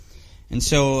And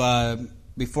so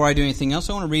before I do anything else,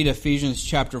 I want to read Ephesians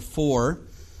chapter 4,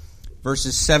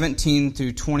 verses 17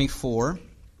 through 24.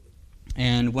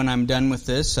 And when I'm done with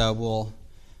this, we'll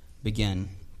begin.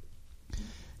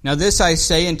 Now this I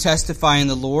say and testify in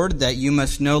the Lord, that you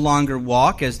must no longer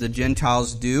walk as the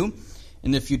Gentiles do,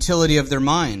 in the futility of their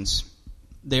minds.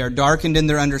 They are darkened in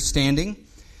their understanding,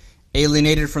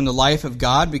 alienated from the life of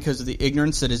God because of the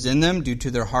ignorance that is in them due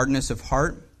to their hardness of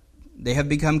heart. They have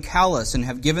become callous and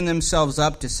have given themselves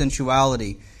up to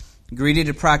sensuality, greedy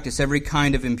to practice every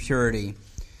kind of impurity.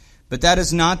 But that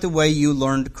is not the way you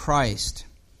learned Christ,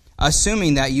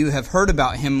 assuming that you have heard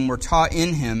about him and were taught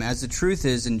in him, as the truth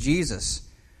is in Jesus,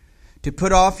 to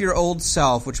put off your old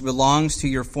self, which belongs to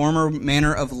your former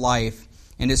manner of life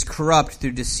and is corrupt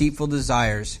through deceitful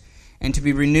desires, and to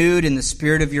be renewed in the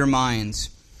spirit of your minds,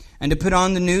 and to put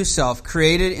on the new self,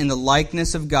 created in the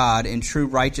likeness of God in true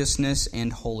righteousness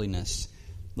and holiness.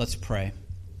 Let's pray.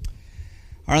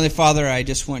 Our Heavenly Father, I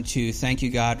just want to thank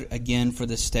you, God, again for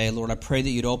this day. Lord, I pray that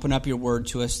you'd open up your word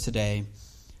to us today.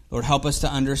 Lord, help us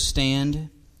to understand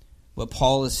what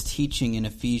Paul is teaching in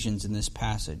Ephesians in this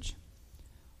passage.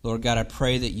 Lord God, I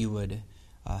pray that you would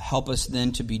help us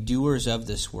then to be doers of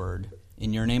this word.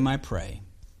 In your name I pray.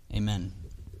 Amen.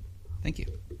 Thank you.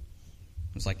 It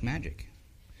was like magic.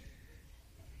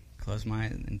 Close my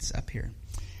eyes, and it's up here.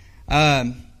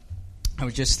 I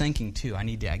was just thinking, too, I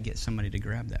need to get somebody to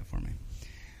grab that for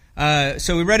me.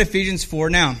 So we read Ephesians 4.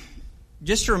 Now,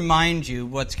 just to remind you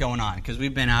what's going on, because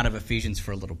we've been out of Ephesians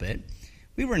for a little bit.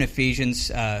 We were in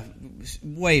Ephesians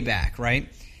way back, right?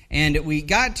 And we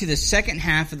got to the second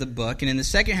half of the book, and in the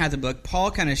second half of the book, Paul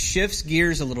kind of shifts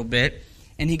gears a little bit,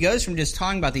 and he goes from just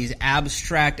talking about these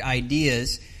abstract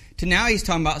ideas to now he's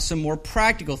talking about some more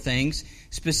practical things,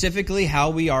 specifically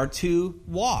how we are to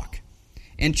walk.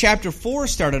 And chapter 4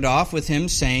 started off with him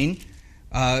saying,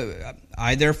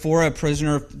 I therefore, a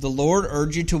prisoner of the Lord,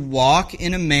 urge you to walk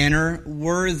in a manner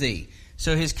worthy.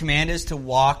 So his command is to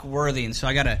walk worthy. And so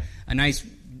I got a nice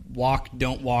walk,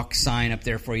 don't walk sign up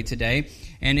there for you today.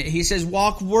 And he says,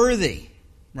 walk worthy,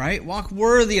 right? Walk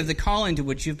worthy of the calling to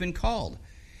which you've been called.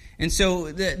 And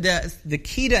so the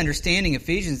key to understanding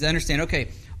Ephesians is to understand, okay,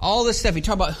 all this stuff, we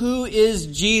talk about who is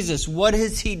Jesus, what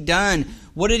has he done,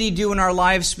 what did he do in our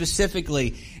lives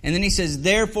specifically. And then he says,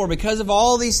 therefore, because of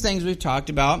all these things we've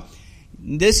talked about,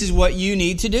 this is what you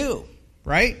need to do,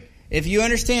 right? If you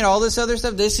understand all this other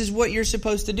stuff, this is what you're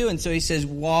supposed to do. And so he says,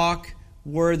 walk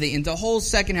worthy. And the whole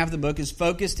second half of the book is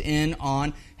focused in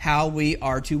on how we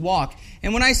are to walk.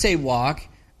 And when I say walk,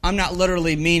 I'm not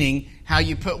literally meaning how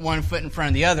you put one foot in front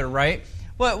of the other, right?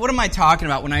 What am I talking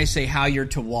about when I say how you're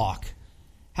to walk?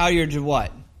 How you're to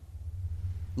what?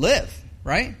 Live,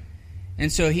 right? And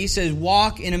so he says,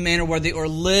 walk in a manner worthy, or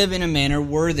live in a manner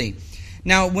worthy.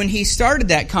 Now, when he started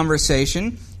that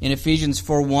conversation in Ephesians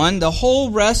 4:1, the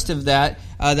whole rest of that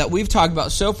that we've talked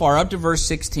about so far, up to verse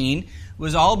 16,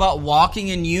 was all about walking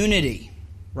in unity,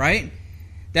 right?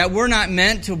 That we're not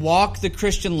meant to walk the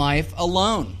Christian life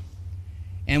alone.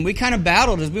 And we kind of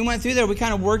battled, as we went through there, we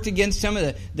kind of worked against some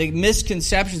of the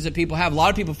misconceptions that people have. A lot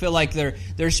of people feel like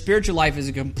their spiritual life is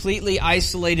a completely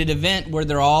isolated event where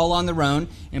they're all on their own.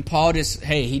 And Paul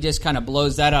he just kind of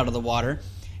blows that out of the water.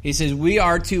 He says, we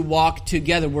are to walk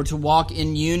together. We're to walk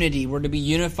in unity. We're to be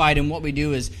unified in what we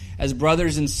do as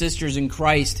brothers and sisters in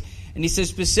Christ. And he says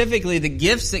specifically, the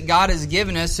gifts that God has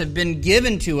given us have been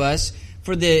given to us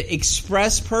for the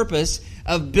express purpose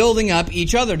of building up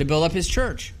each other, to build up his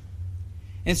church.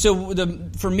 And so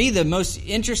for me, the most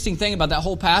interesting thing about that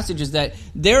whole passage is that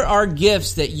there are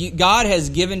gifts that God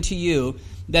has given to you,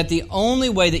 that the only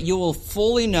way that you will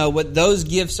fully know what those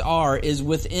gifts are is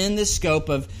within the scope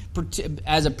of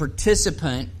as a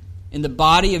participant in the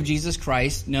body of Jesus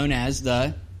Christ, known as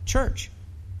the church.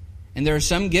 And there are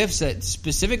some gifts that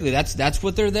specifically that's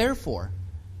what they're there for.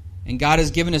 And God has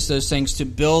given us those things to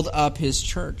build up his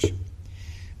church.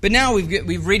 But now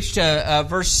we've reached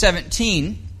verse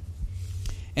 17.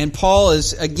 And Paul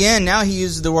is, again, now he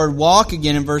uses the word walk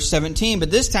again in verse 17, but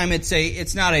this time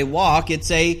it's not a walk, it's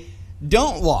a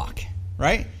don't walk,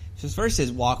 right? So first he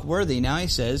says walk worthy, now he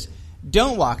says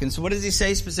don't walk. And so what does he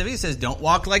say specifically? He says don't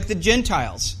walk like the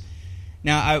Gentiles.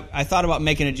 Now I thought about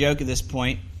making a joke at this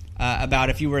point about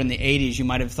if you were in the 80s, you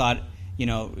might have thought, you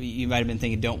might have been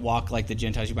thinking don't walk like the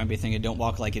Gentiles, you might be thinking don't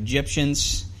walk like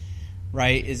Egyptians,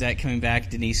 right? Is that coming back?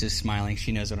 Denise is smiling,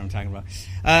 she knows what I'm talking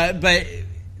about. But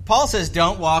Paul says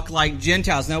don't walk like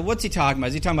Gentiles. Now, what's he talking about?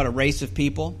 Is he talking about a race of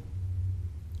people?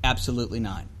 Absolutely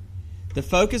not. The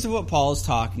focus of what Paul is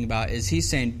talking about is he's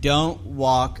saying don't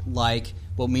walk like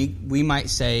what we might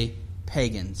say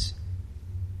pagans.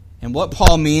 And what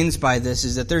Paul means by this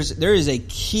is that there is a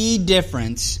key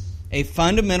difference a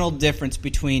fundamental difference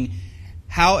between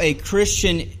how a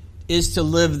Christian is to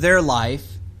live their life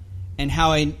and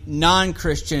how a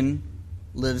non-Christian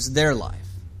lives their life.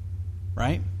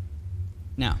 Right?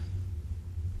 Now,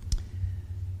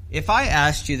 if I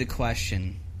asked you the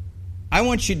question, I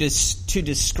want you to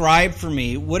describe for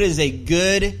me what is a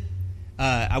good...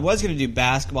 I was going to do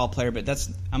basketball player, but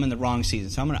I'm in the wrong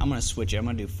season, so I'm going to switch it. I'm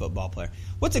going to do football player.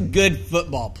 What's a good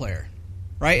football player?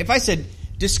 Right? If I said,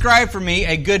 describe for me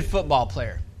a good football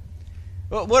player,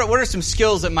 what are some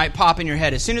skills that might pop in your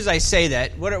head? As soon as I say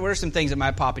that, what are some things that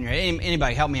might pop in your head?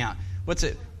 Anybody help me out. What's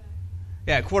it?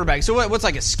 Yeah, quarterback. So what's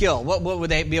like a skill? What would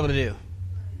they be able to do?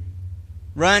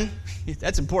 Run?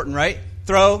 That's important, right?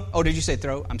 Throw? Oh, did you say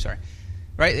throw? I'm sorry.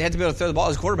 Right? They have to be able to throw the ball.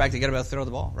 As a quarterback, they got to be able to throw the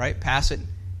ball, right? Pass it.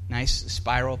 Nice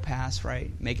spiral pass,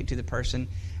 right? Make it to the person.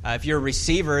 If you're a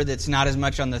receiver, that's not as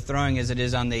much on the throwing as it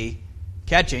is on the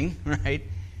catching, right?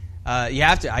 You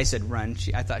have to. I said run.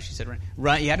 I thought she said run.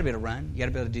 Run. You have to be able to run. You got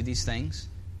to be able to do these things,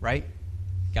 right?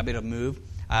 You got to be able to move.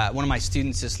 One of my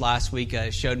students this last week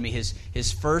showed me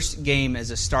his first game as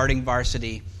a starting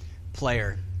varsity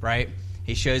player, right?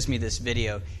 He shows me this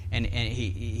video, and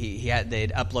they had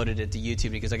uploaded it to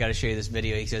YouTube because I got to show you this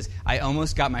video. He says, I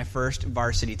almost got my first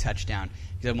varsity touchdown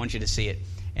because I want you to see it.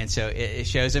 And so it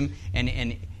shows him,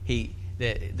 and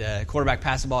the quarterback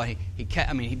passed the ball.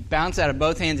 He bounced out of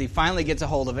both hands. He finally gets a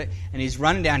hold of it, and he's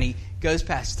running down. He goes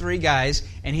past 3 guys,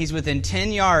 and he's within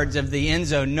 10 yards of the end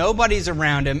zone. Nobody's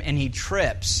around him, and he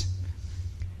trips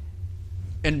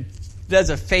and does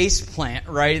a face plant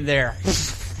right there.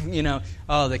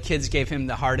 The kids gave him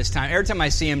the hardest time. Every time I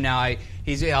see him now,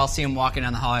 I'll see him walking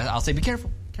down the hall. I'll say, "Be careful,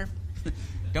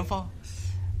 don't fall."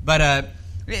 But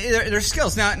there's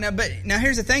skills now. But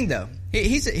here's the thing, though.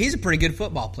 He's a pretty good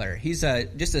football player. He's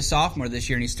just a sophomore this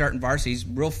year, and he's starting varsity. He's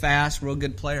real fast, real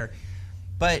good player.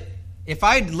 But if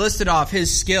I listed off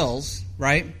his skills,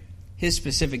 right, his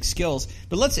specific skills,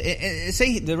 but let's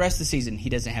say the rest of the season he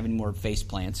doesn't have any more face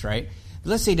plants, right? But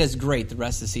let's say he does great the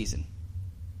rest of the season.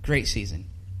 Great season.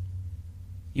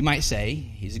 You might say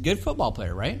he's a good football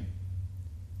player, right?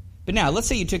 But now, let's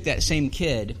say you took that same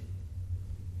kid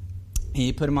and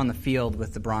you put him on the field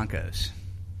with the Broncos.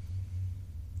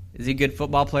 Is he a good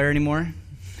football player anymore?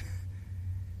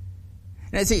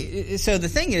 Now, see, so the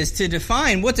thing is, to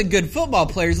define what's a good football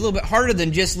player is a little bit harder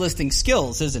than just listing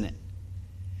skills, isn't it?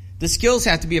 The skills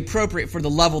have to be appropriate for the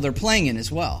level they're playing in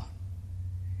as well.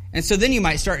 And so then you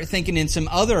might start thinking in some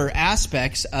other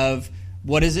aspects of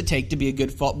what does it take to be a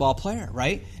good football player,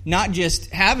 right? Not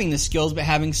just having the skills, but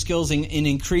having skills in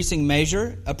increasing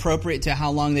measure, appropriate to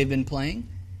how long they've been playing,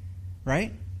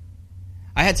 right?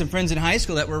 I had some friends in high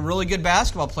school that were really good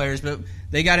basketball players, but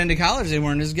they got into college, they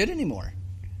weren't as good anymore.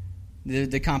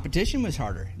 The competition was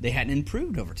harder. They hadn't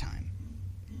improved over time,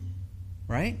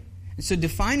 right? And so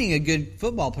defining a good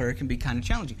football player can be kind of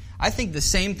challenging. I think the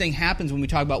same thing happens when we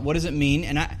talk about what does it mean,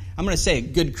 and I'm going to say a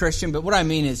good Christian, but what I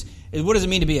mean is what does it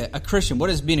mean to be a Christian? What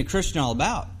is being a Christian all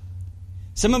about?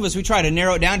 Some of us, we try to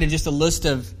narrow it down to just a list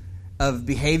of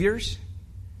behaviors,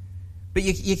 but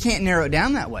you can't narrow it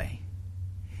down that way.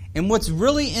 And what's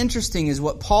really interesting is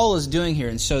what Paul is doing here,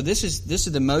 and so this is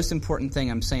the most important thing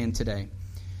I'm saying today.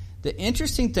 The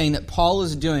interesting thing that Paul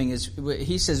is doing is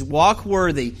he says, walk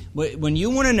worthy. When you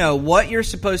want to know what you're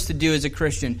supposed to do as a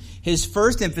Christian, his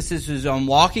first emphasis is on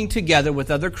walking together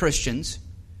with other Christians.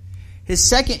 His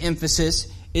second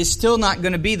emphasis is still not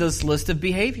going to be this list of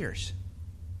behaviors.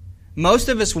 Most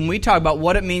of us, when we talk about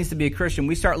what it means to be a Christian,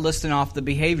 we start listing off the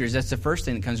behaviors. That's the first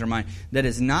thing that comes to our mind. That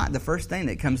is not the first thing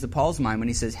that comes to Paul's mind when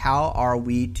he says, how are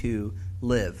we to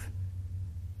live?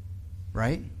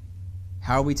 Right?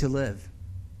 How are we to live?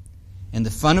 And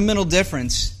the fundamental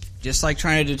difference, just like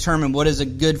trying to determine what is a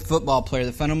good football player,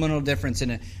 the fundamental difference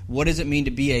in what does it mean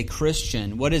to be a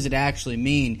Christian, what does it actually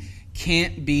mean,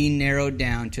 can't be narrowed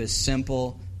down to a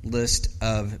simple list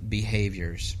of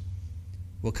behaviors.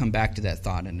 We'll come back to that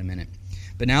thought in a minute.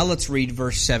 But now let's read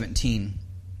verse 17.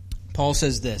 Paul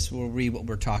says this. We'll read what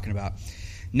we're talking about.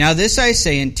 Now this I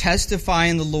say and testify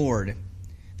in the Lord,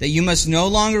 that you must no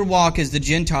longer walk as the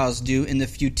Gentiles do in the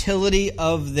futility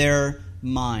of their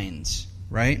minds,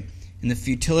 right? In the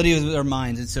futility of their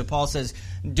minds. And so Paul says,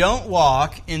 don't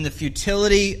walk in the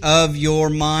futility of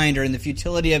your mind or in the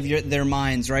futility of their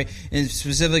minds, right? And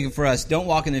specifically for us, don't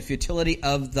walk in the futility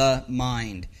of the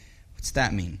mind. What's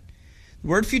that mean? The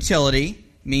word futility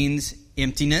means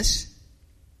emptiness.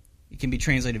 It can be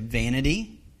translated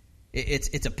vanity.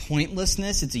 It's a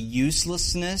pointlessness. It's a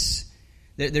uselessness.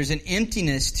 There's an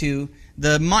emptiness to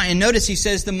the mind. And notice he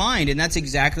says the mind, and that's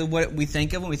exactly what we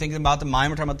think of when we think about the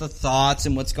mind. We're talking about the thoughts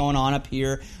and what's going on up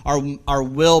here, our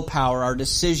willpower, our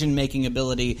decision-making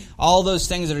ability, all those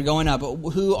things that are going up. But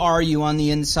who are you on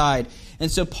the inside?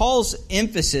 And so Paul's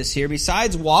emphasis here,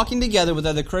 besides walking together with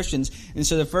other Christians, and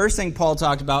so the first thing Paul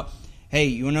talked about, hey,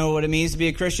 you want to know what it means to be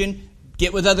a Christian?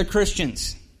 Get with other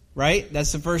Christians, right?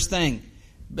 That's the first thing.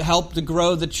 Help to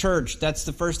grow the church. That's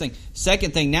the first thing.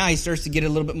 Second thing, now he starts to get a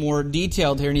little bit more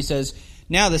detailed here, and he says,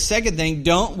 now the second thing,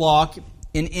 don't walk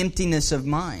in emptiness of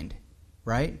mind,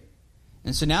 right?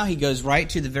 And so now he goes right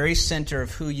to the very center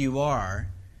of who you are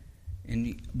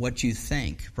and what you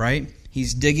think, right?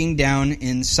 He's digging down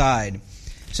inside.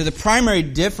 So the primary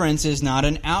difference is not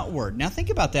an outward. Now think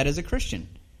about that as a Christian,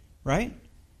 right?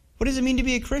 What does it mean to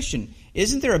be a Christian?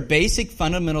 Isn't there a basic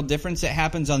fundamental difference that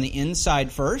happens on the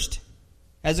inside first?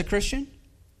 As a Christian?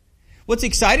 What's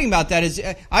exciting about that is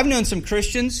I've known some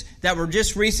Christians that were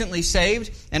just recently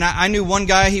saved, and I knew one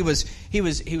guy, he was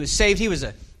saved, he was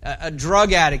a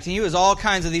drug addict, and he was all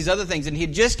kinds of these other things, and he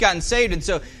had just gotten saved, and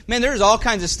so, man, there was all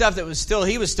kinds of stuff that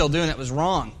he was still doing that was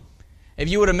wrong. If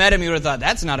you would have met him, you would have thought,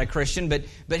 that's not a Christian,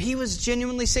 but he was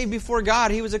genuinely saved before God.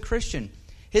 He was a Christian.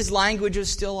 His language was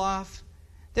still off.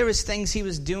 There was things he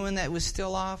was doing that was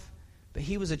still off, but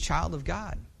he was a child of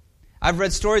God. I've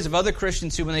read stories of other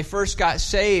Christians who, when they first got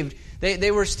saved, they'd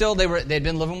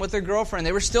been living with their girlfriend.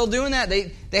 They were still doing that.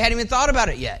 They hadn't even thought about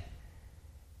it yet.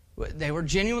 They were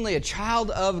genuinely a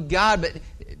child of God, but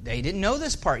they didn't know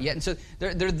this part yet. And so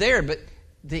they're there, but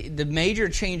the major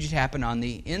change happened on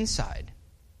the inside.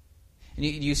 And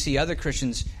you see other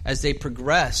Christians, as they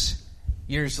progress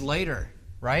years later,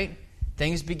 right?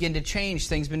 Things begin to change.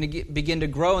 Things begin to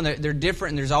grow, and they're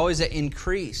different, and there's always an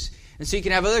increase. And so you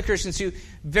can have other Christians who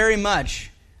very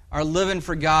much are living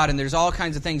for God, and there's all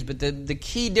kinds of things. But the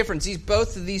key difference,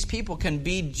 both of these people can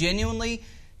be genuinely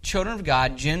children of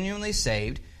God, genuinely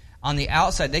saved. On the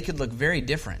outside, they could look very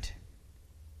different.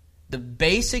 The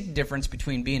basic difference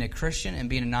between being a Christian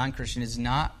and being a non-Christian is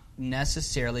not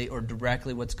necessarily or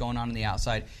directly what's going on the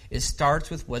outside. It starts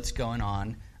with what's going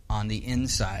on the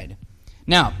inside.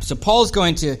 Now, so Paul's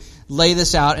going to lay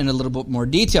this out in a little bit more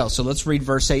detail. So let's read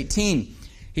verse 18.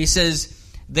 He says,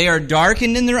 they are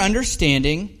darkened in their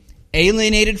understanding,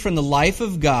 alienated from the life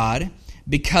of God,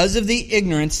 because of the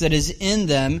ignorance that is in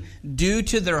them due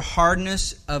to their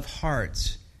hardness of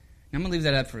hearts. Now, I'm going to leave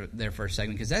that up there for a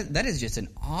second, because that is just an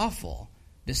awful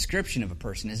description of a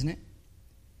person, isn't it?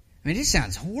 I mean, it just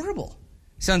sounds horrible.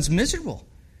 It sounds miserable.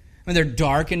 I mean, they're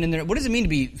darkened in their... What does it mean to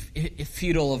be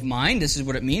futile of mind? This is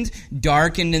what it means.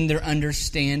 Darkened in their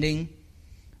understanding.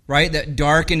 Right? That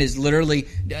darkened is literally,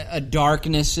 a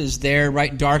darkness is there,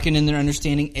 right? Darkened in their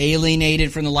understanding,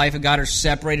 alienated from the life of God, or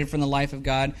separated from the life of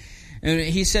God. And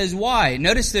he says, why?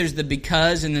 Notice there's the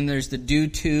because, and then there's the due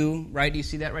to, right? Do you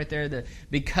see that right there? The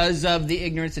because of the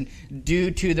ignorance and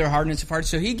due to their hardness of heart.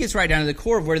 So he gets right down to the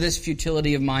core of where this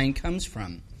futility of mind comes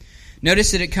from.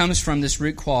 Notice that it comes from this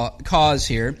root cause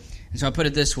here. And so I'll put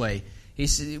it this way.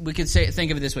 We could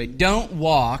think of it this way. Don't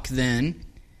walk, then...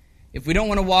 If we don't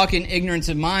want to walk in ignorance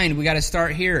of mind, we got to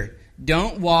start here.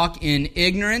 Don't walk in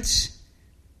ignorance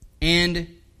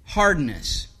and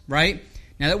hardness, right?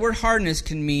 Now that word hardness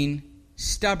can mean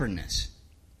stubbornness.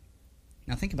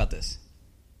 Now think about this.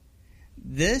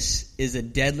 This is a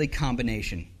deadly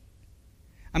combination.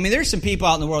 I mean, there's some people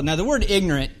out in the world. Now the word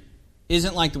ignorant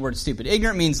isn't like the word stupid.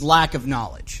 Ignorant means lack of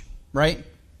knowledge, right?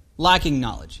 Lacking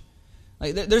knowledge.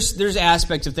 Like there's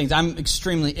aspects of things I'm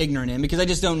extremely ignorant in because I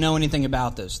just don't know anything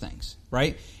about those things,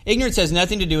 right? Ignorance has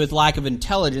nothing to do with lack of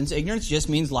intelligence. Ignorance just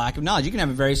means lack of knowledge. You can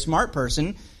have a very smart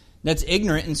person that's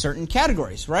ignorant in certain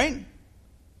categories, right?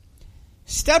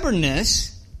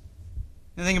 Stubbornness,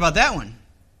 now think about that one.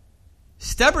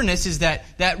 Stubbornness is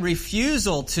that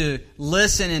refusal to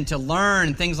listen and to learn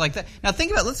and things like that. Now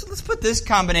think about it. Let's put this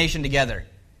combination together.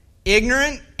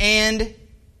 Ignorant and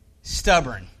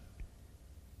stubborn.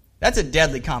 That's a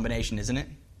deadly combination, isn't it?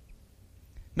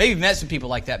 Maybe you've met some people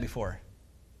like that before.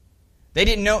 They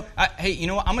didn't know. Hey, you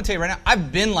know what? I'm going to tell you right now,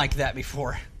 I've been like that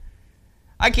before.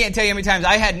 I can't tell you how many times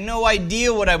I had no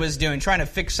idea what I was doing, trying to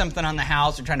fix something on the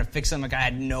house or trying to fix something. I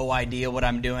had no idea what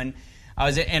I'm doing.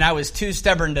 I was too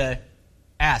stubborn to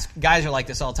ask. Guys are like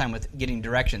this all the time with getting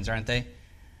directions, aren't they?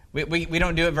 We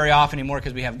don't do it very often anymore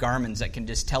because we have Garmins that can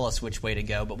just tell us which way to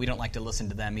go, but we don't like to listen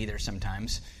to them either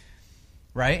sometimes.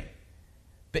 Right?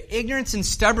 But ignorance and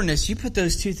stubbornness, you put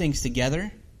those two things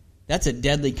together, that's a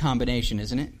deadly combination,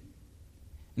 isn't it?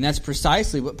 And that's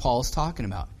precisely what Paul's talking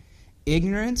about.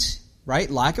 Ignorance, right?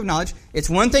 Lack of knowledge. It's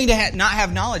one thing to not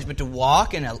have knowledge, but to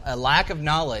walk in a lack of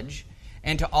knowledge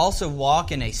and to also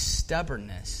walk in a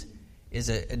stubbornness is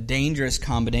a dangerous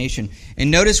combination. And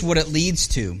notice what it leads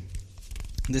to.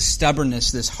 This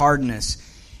stubbornness, this hardness.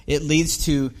 It leads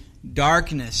to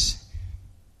darkness,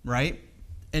 right?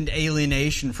 And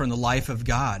alienation from the life of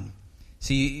God.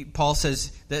 See, Paul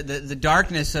says that the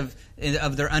darkness of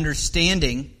their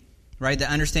understanding, right? The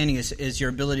understanding is your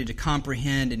ability to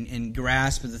comprehend and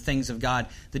grasp the things of God.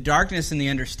 The darkness in the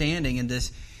understanding in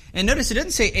this. And notice it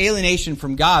doesn't say alienation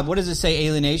from God. What does it say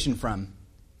alienation from?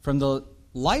 From the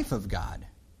life of God,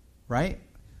 right?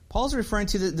 Paul's referring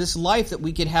to this life that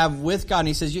we could have with God. And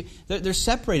he says they're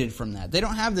separated from that. They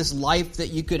don't have this life that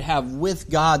you could have with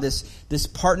God, this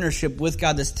partnership with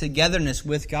God, this togetherness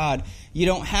with God. You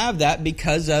don't have that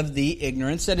because of the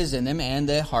ignorance that is in them and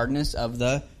the hardness of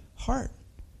the heart.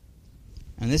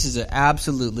 And this is an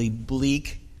absolutely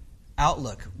bleak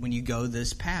outlook when you go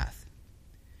this path.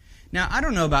 Now, I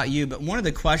don't know about you, but one of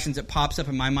the questions that pops up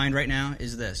in my mind right now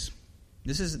is this.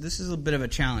 This is a bit of a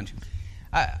challenge.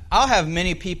 I'll have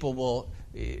many people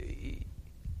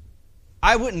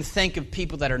I wouldn't think of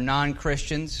people that are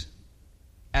non-Christians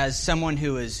as someone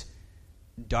who is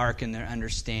dark in their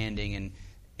understanding and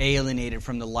alienated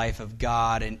from the life of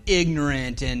God and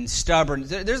ignorant and stubborn.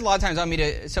 There's a lot of times I'll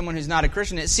meet someone who's not a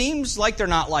Christian. It seems like they're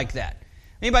not like that.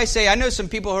 Anybody say, I know some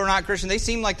people who are not Christian, they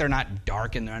seem like they're not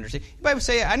dark in their understanding. Anybody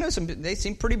say, I know some, they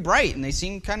seem pretty bright and they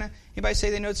seem kind of, anybody say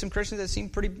they know some Christians that seem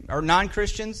pretty, or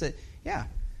non-Christians that, yeah.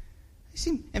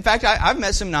 In fact, I've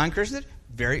met some non-Christians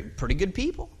that are pretty good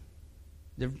people.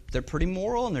 They're pretty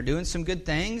moral and they're doing some good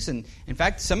things. And in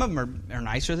fact, some of them are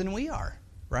nicer than we are,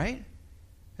 right?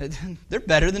 They're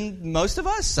better than most of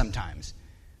us sometimes.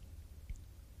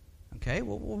 Okay,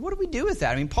 well, what do we do with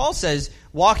that? I mean, Paul says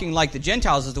walking like the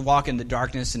Gentiles is to walk in the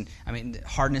darkness and, the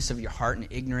hardness of your heart and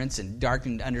ignorance and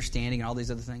darkened understanding and all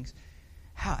these other things.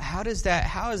 How is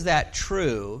that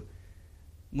true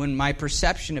when my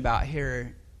perception about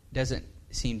here doesn't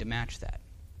seem to match that?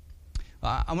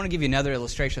 Well, I want to give you another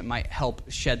illustration that might help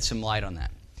shed some light on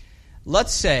that.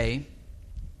 Let's say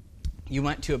you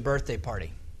went to a birthday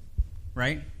party,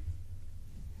 right?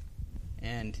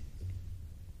 And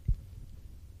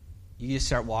you just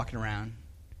start walking around.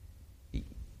 You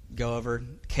go over,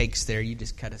 cake's there, you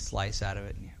just cut a slice out of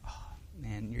it.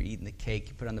 And you're eating the cake,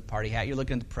 you put on the party hat, you're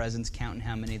looking at the presents, counting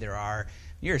how many there are.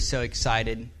 You're so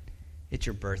excited. It's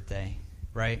your birthday,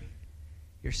 right?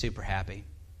 You're super happy.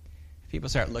 People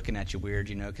start looking at you weird,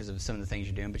 because of some of the things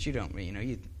you're doing, but you don't,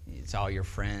 it's all your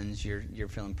friends. You're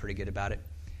feeling pretty good about it.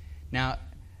 Now,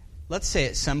 let's say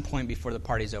at some point before the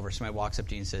party's over, somebody walks up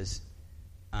to you and says,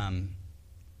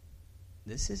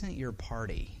 this isn't your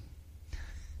party,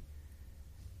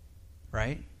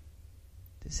 right?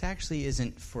 This actually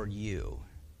isn't for you.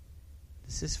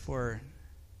 This is for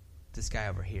this guy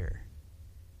over here.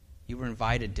 You were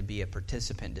invited to be a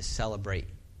participant to celebrate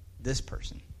this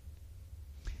person.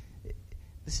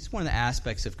 This is one of the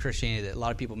aspects of Christianity that a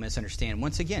lot of people misunderstand.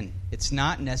 Once again, it's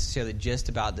not necessarily just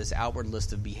about this outward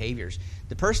list of behaviors.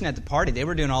 The person at the party, they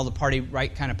were doing all the party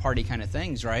kind of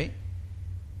things, right?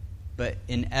 But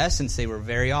in essence, they were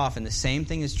very off. And the same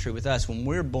thing is true with us. When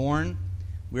we're born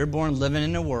living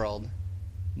in a world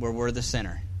where we're the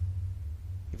center.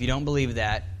 If you don't believe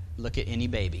that, look at any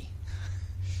baby.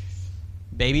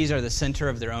 Babies are the center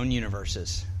of their own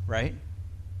universes, right?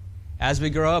 As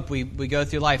we grow up, we go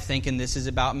through life thinking this is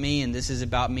about me, and this is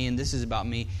about me, and this is about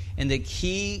me. And the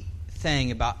key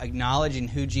thing about acknowledging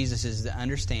who Jesus is to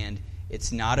understand,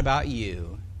 it's not about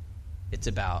you, it's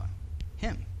about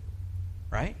Him,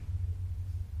 right?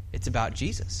 It's about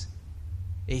Jesus.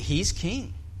 He's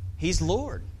King. He's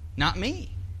Lord, not me.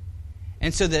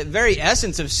 And so the very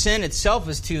essence of sin itself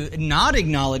is to not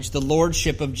acknowledge the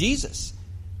lordship of Jesus.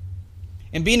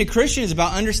 And being a Christian is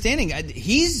about understanding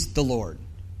He's the Lord.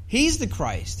 He's the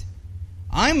Christ.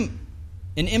 I'm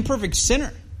an imperfect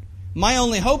sinner. My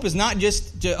only hope is not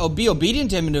just to be obedient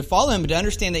to Him and to follow Him, but to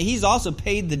understand that He's also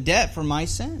paid the debt for my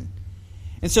sin.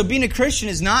 And so being a Christian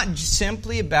is not just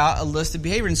simply about a list of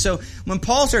behavior. And so when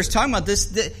Paul starts talking about this,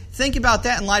 think about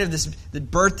that in light of the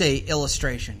birthday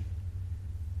illustration.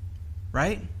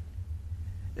 Right?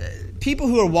 People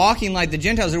who are walking like the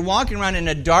Gentiles are walking around in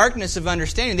a darkness of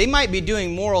understanding. They might be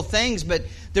doing moral things, but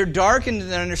they're darkened in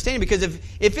their understanding. Because if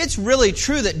it's really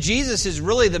true that Jesus is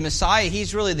really the Messiah,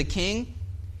 He's really the King,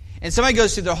 and somebody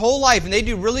goes through their whole life and they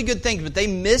do really good things, but they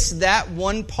miss that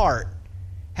one part,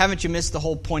 haven't you missed the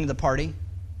whole point of the party?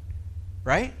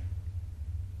 Right?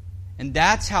 And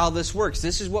that's how this works.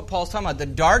 This is what Paul's talking about. The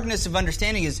darkness of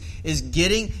understanding is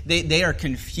getting, they are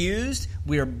confused.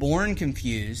 We are born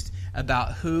confused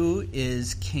about who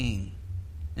is King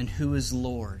and who is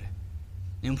Lord.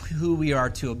 and who we are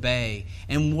to obey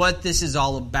and what this is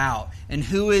all about and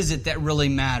who is it that really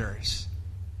matters.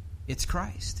 It's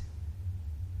Christ.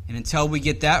 And until we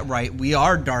get that right, we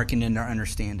are darkened in our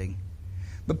understanding.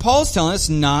 But Paul's telling us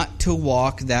not to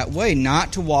walk that way,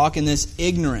 not to walk in this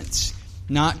ignorance,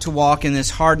 not to walk in this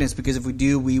hardness, because if we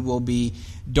do, we will be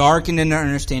darkened in our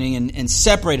understanding and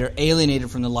separated or alienated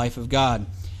from the life of God.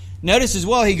 Notice as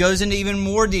well, he goes into even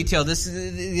more detail. This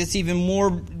gets even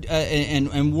more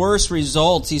and worse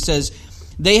results. He says,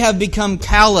 they have become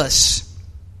callous.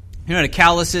 You know what a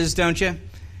callous is, don't you?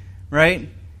 Right?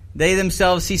 They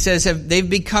themselves, he says, they've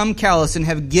become callous and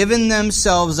have given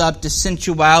themselves up to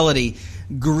sensuality,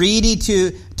 greedy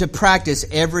to practice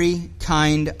every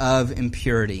kind of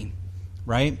impurity.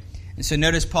 Right? And so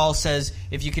notice Paul says,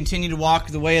 if you continue to walk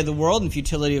the way of the world and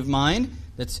futility of mind,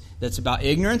 that's about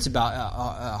ignorance,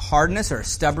 about hardness or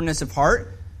stubbornness of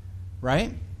heart,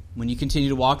 right? When you continue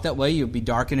to walk that way, you'll be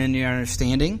darkened in your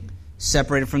understanding,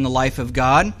 separated from the life of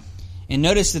God. And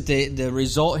notice that the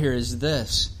result here is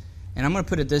this, and I'm going to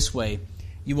put it this way.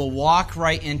 You will walk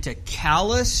right into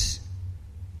callous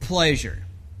pleasure.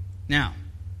 Now,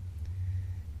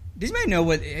 does anybody know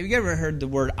have you ever heard the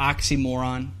word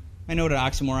oxymoron? I know what an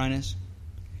oxymoron is.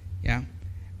 Yeah.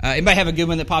 Anybody have a good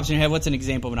one that pops in your head? What's an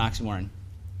example of an oxymoron?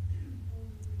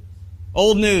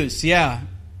 Old news, yeah.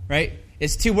 Right?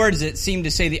 It's two words that seem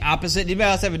to say the opposite. Anybody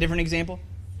else have a different example?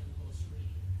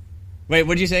 Wait,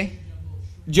 what did you say?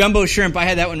 Jumbo shrimp. I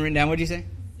had that one written down. What did you say?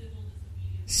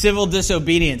 Civil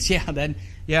disobedience.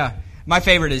 Yeah. My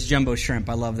favorite is jumbo shrimp.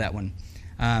 I love that one.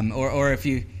 Or if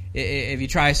you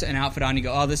try an outfit on, you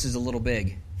go, oh, this is a little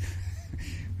big.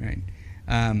 Right?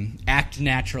 Act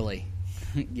naturally.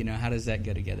 How does that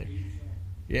go together?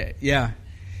 Yeah.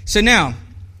 So now,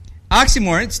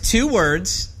 oxymoron, it's two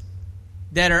words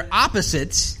that are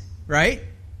opposites, right?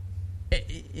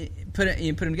 You put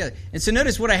them together. And so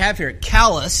notice what I have here,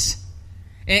 callous.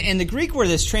 And the Greek word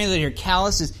that's translated here,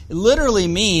 callous, it literally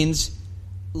means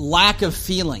lack of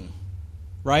feeling,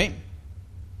 right?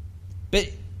 But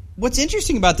what's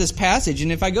interesting about this passage,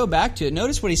 and if I go back to it,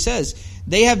 notice what he says.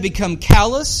 They have become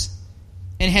callous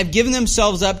and have given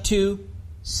themselves up to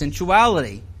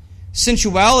sensuality.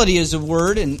 Sensuality is a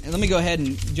word, and let me go ahead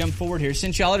and jump forward here.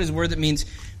 Sensuality is a word that means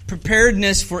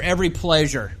preparedness for every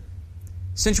pleasure.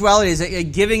 Sensuality is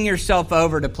giving yourself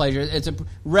over to pleasure. It's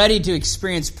ready to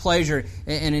experience pleasure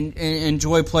and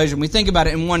enjoy pleasure. And we think about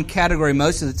it in one category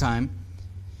most of the time.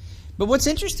 But what's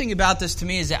interesting about this to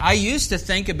me is that I used to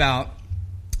think about,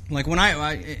 like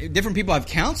when different people I've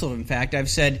counseled, in fact, I've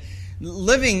said,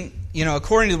 living,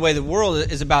 according to the way the world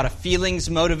is about a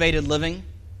feelings-motivated living,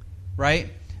 right?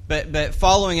 But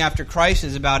following after Christ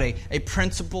is about a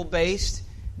principle-based,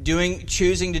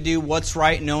 choosing to do what's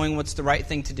right, knowing what's the right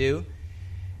thing to do.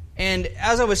 And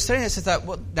as I was studying this, I thought,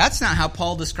 well, that's not how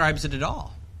Paul describes it at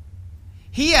all.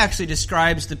 He actually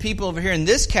describes the people over here in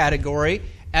this category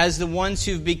as the ones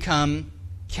who've become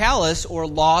callous or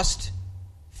lost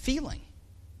feeling.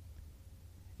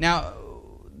 Now,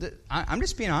 I'm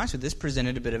just being honest with this,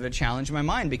 presented a bit of a challenge in my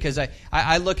mind, because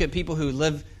I look at people who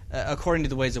live according to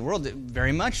the ways of the world,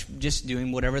 very much just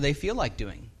doing whatever they feel like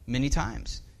doing many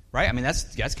times, right? I mean,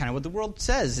 that's kind of what the world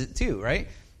says too, right?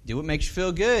 Do what makes you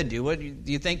feel good. Do what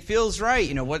you think feels right.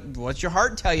 What's your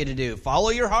heart tell you to do?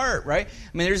 Follow your heart, right?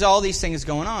 I mean, there's all these things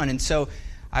going on. And so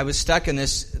I was stuck in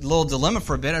this little dilemma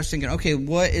for a bit. I was thinking, okay,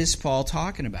 what is Paul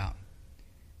talking about?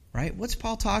 Right? What's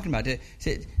Paul talking about?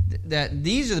 That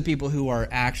these are the people who are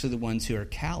actually the ones who are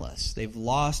callous. They've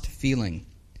lost feeling.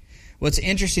 What's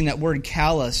interesting, that word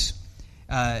callous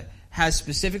has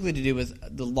specifically to do with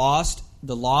the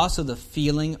loss of the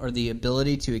feeling or the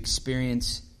ability to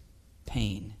experience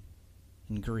pain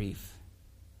and grief.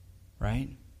 Right?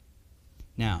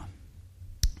 Now,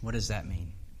 what does that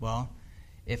mean? Well,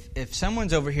 if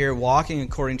someone's over here walking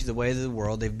according to the way of the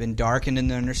world, they've been darkened in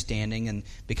their understanding and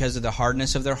because of the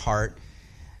hardness of their heart,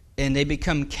 and they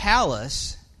become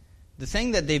callous, the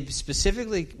thing that they've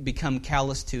specifically become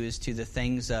callous to is to the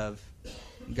things of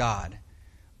God.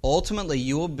 Ultimately,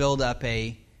 you will build up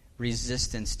a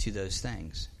resistance to those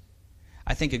things.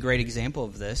 I think a great example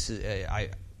of this,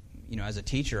 as a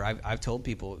teacher, I've told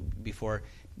people before,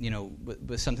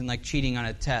 with something like cheating on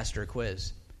a test or a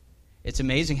quiz. It's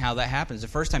amazing how that happens. The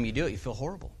first time you do it, you feel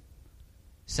horrible.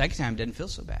 Second time, it doesn't feel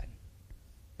so bad.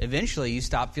 Eventually, you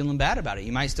stop feeling bad about it.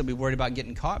 You might still be worried about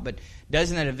getting caught, but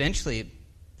doesn't that eventually, it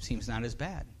seems not as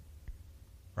bad.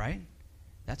 Right?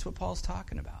 That's what Paul's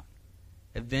talking about.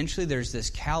 Eventually, there's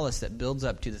this callous that builds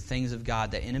up to the things of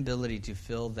God, that inability to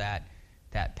feel that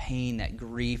pain, that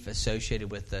grief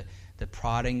associated with the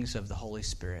proddings of the Holy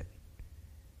Spirit,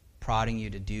 prodding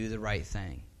you to do the right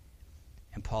thing.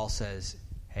 And Paul says,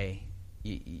 hey,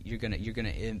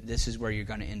 this is where you're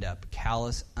going to end up,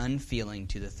 callous, unfeeling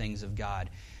to the things of God.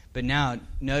 But now,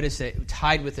 notice that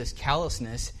tied with this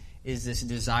callousness is this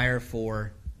desire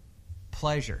for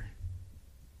pleasure.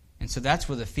 And so that's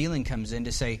where the feeling comes in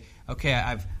to say, okay,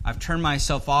 I've turned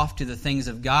myself off to the things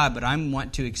of God, but I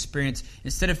want to experience,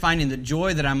 instead of finding the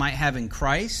joy that I might have in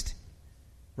Christ,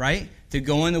 right, to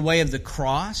go in the way of the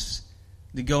cross,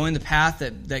 to go in the path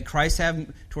that Christ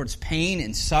had towards pain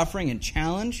and suffering and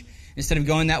challenge, instead of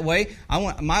going that way,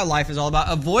 my life is all about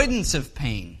avoidance of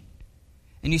pain.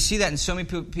 And you see that in so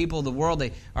many people of the world.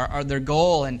 They are their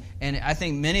goal, and I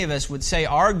think many of us would say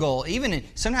our goal,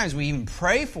 sometimes we even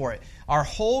pray for it, our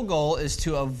whole goal is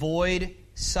to avoid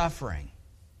suffering.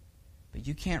 But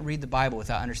you can't read the Bible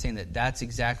without understanding that that's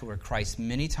exactly where Christ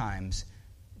many times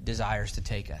desires to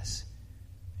take us.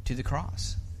 To the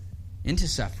cross. Into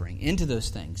suffering. Into those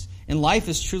things. And life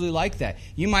is truly like that.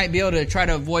 You might be able to try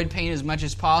to avoid pain as much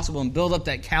as possible and build up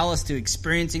that callous to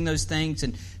experiencing those things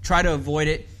and try to avoid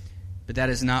it. But that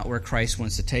is not where Christ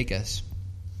wants to take us.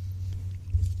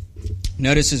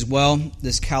 Notice as well,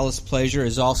 this callous pleasure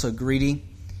is also greedy.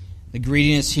 The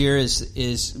greediness here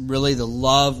is really the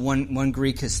love. One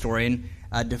Greek historian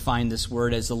defined this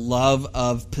word as the love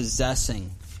of possessing.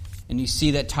 And you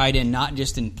see that tied in not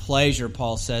just in pleasure,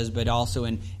 Paul says, but also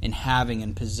in having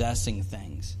and possessing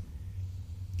things.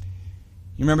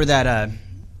 You remember that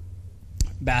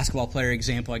basketball player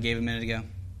example I gave a minute ago?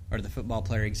 Or the football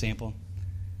player example?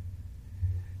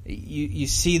 You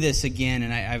see this again,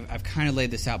 and I've kind of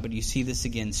laid this out, but you see this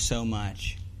again so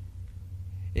much.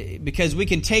 Because we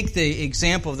can take the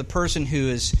example of the person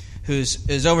who's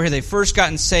over here. They've first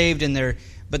gotten saved,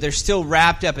 but they're still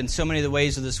wrapped up in so many of the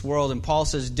ways of this world. And Paul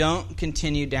says, don't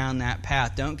continue down that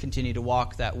path. Don't continue to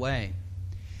walk that way.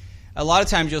 A lot of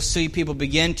times you'll see people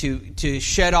begin to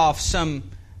shed off some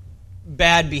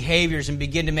bad behaviors and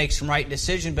begin to make some right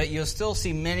decisions, but you'll still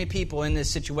see many people in this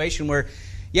situation where,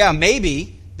 yeah,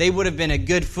 maybe they would have been a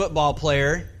good football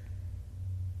player,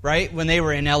 right, when they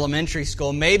were in elementary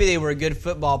school. Maybe they were a good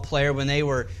football player when they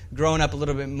were growing up a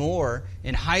little bit more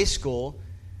in high school.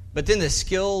 But then the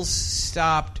skills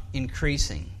stopped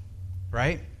increasing,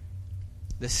 right?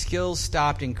 The skills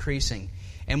stopped increasing.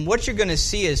 And what you're going to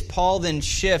see is Paul then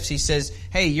shifts. He says,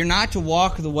 hey, you're not to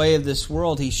walk the way of this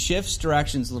world. He shifts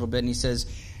directions a little bit, and he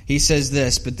says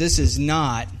this, but that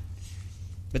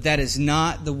is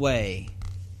not the way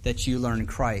that you learn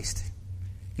Christ.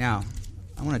 Now,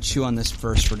 I want to chew on this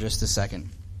verse for just a second.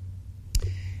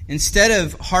 Instead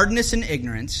of hardness and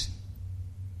ignorance,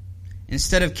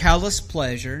 instead of callous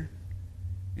pleasure,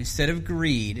 instead of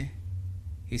greed,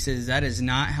 he says that is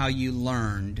not how you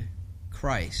learned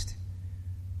Christ.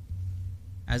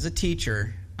 As a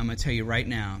teacher, I'm going to tell you right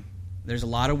now, there's a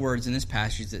lot of words in this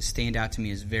passage that stand out to me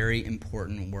as very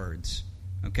important words.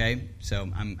 Okay? So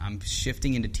I'm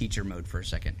shifting into teacher mode for a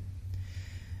second.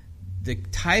 The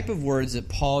type of words that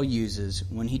Paul uses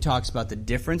when he talks about the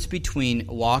difference between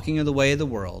walking in the way of the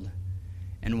world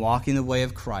and walking the way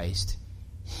of Christ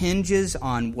hinges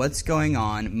on what's going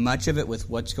on, much of it with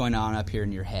what's going on up here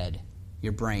in your head,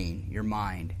 your brain, your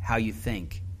mind, how you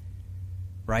think.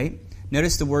 Right?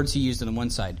 Notice the words he used on the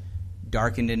one side.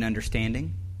 Darkened in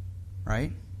understanding.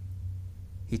 Right?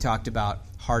 He talked about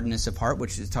hardness of heart,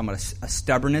 which is talking about a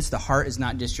stubbornness. The heart is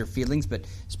not just your feelings, but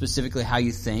specifically how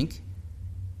you think.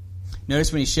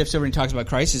 Notice when he shifts over and talks about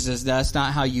Christ, he says that's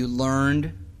not how you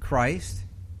learned Christ.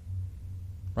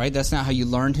 Right? That's not how you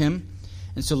learned him.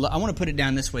 And so I want to put it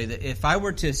down this way, that if I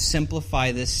were to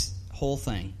simplify this whole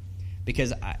thing,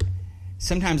 because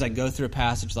sometimes I go through a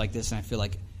passage like this and I feel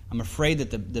like I'm afraid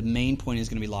that the main point is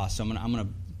going to be lost. So I'm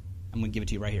going to give it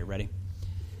to you right here. Ready?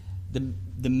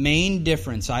 The main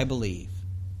difference, I believe,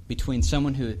 between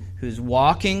someone who's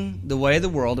walking the way of the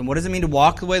world, and what does it mean to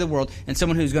walk the way of the world, and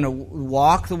someone who's going to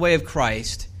walk the way of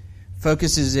Christ,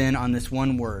 focuses in on this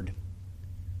one word: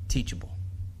 teachable.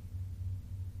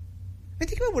 I mean,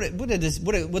 think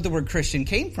about what the word Christian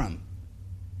came from.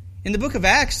 In the book of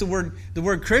Acts, the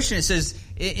word Christian, it says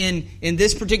in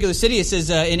this particular city, it says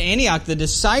in Antioch, the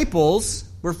disciples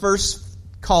were first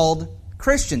called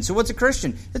Christians. So what's a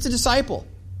Christian? It's a disciple.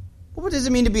 Well, what does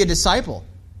it mean to be a disciple?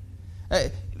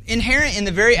 Inherent in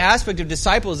the very aspect of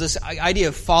disciple is this idea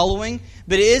of following,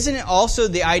 but isn't it also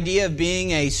the idea of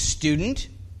being a student?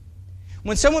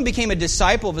 When someone became a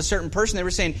disciple of a certain person, they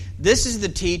were saying, this is the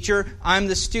teacher, I'm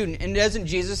the student. And doesn't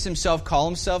Jesus himself call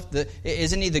himself,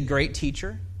 isn't he the great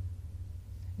teacher?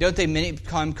 Don't they many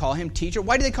call him teacher?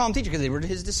 Why do they call him teacher? Because they were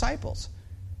his disciples.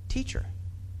 Teacher.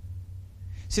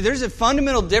 See, there's a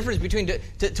fundamental difference between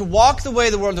to walk the way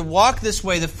of the world, to walk this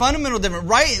way, the fundamental difference,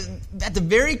 right at the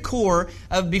very core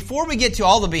of, before we get to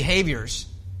all the behaviors,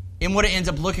 in what it ends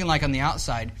up looking like on the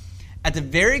outside. At the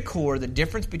very core, the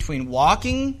difference between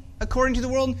walking according to the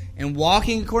world and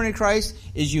walking according to Christ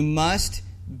is you must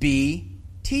be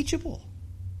teachable.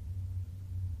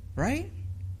 Right?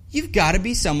 You've got to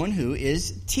be someone who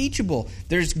is teachable.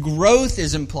 There's growth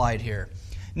is implied here.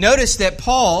 Notice that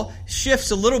Paul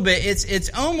shifts a little bit. It's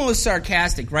almost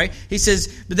sarcastic, right? He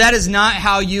says, but that is not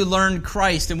how you learned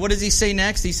Christ. And what does he say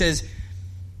next? He says,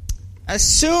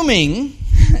 assuming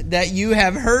that you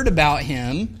have heard about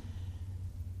him.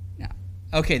 Now,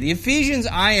 okay, the Ephesians,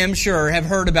 I am sure, have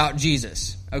heard about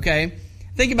Jesus. Okay?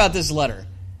 Think about this letter.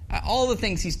 All the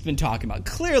things he's been talking about.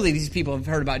 Clearly, these people have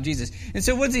heard about Jesus. And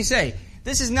so what does he say?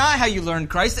 This is not how you learned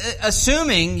Christ.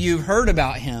 Assuming you've heard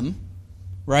about him,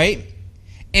 right?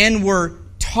 And were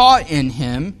taught in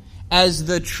him as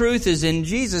the truth is in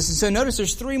Jesus. And so notice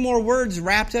there's 3 more words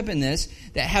wrapped up in this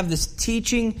that have this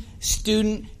teaching,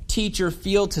 student, teacher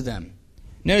feel to them.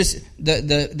 Notice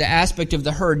the aspect of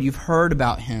the heard. You've heard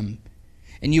about him.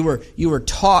 And you were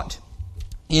taught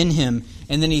in him.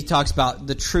 And then he talks about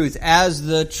the truth as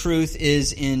the truth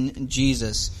is in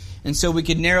Jesus. And so we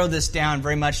could narrow this down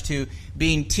very much to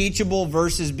being teachable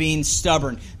versus being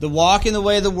stubborn. The walk in the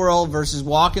way of the world versus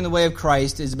walk in the way of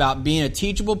Christ is about being a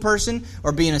teachable person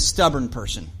or being a stubborn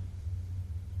person.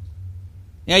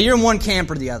 Yeah, you're in one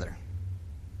camp or the other.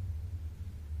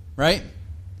 Right?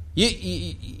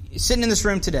 You sitting in this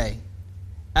room today,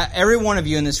 every one of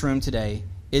you in this room today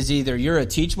is either you're a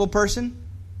teachable person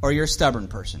or you're a stubborn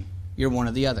person. You're one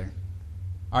or the other.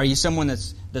 Are you someone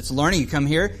that's learning? You come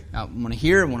here, I want to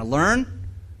hear, I want to learn.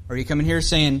 Or are you coming here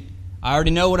saying, I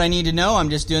already know what I need to know, I'm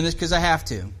just doing this because I have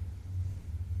to?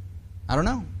 I don't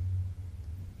know.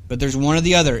 But there's one or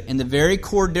the other. And the very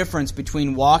core difference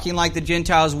between walking like the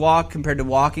Gentiles walk compared to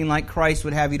walking like Christ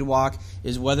would have you to walk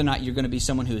is whether or not you're going to be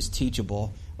someone who is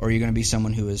teachable or you're going to be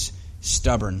someone who is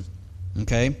stubborn.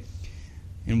 Okay?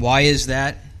 And why is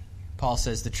that? Paul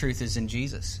says the truth is in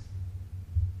Jesus.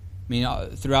 I mean,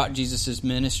 throughout Jesus'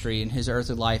 ministry and his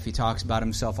earthly life, he talks about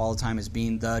himself all the time as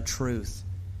being the truth.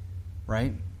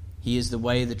 Right? He is the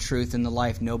way, the truth, and the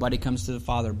life. Nobody comes to the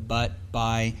Father but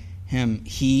by him.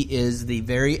 He is the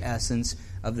very essence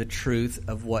of the truth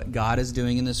of what God is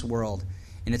doing in this world.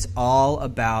 And it's all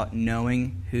about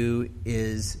knowing who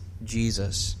is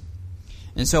Jesus.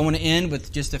 And so I want to end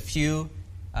with just a few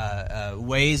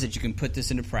ways that you can put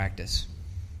this into practice.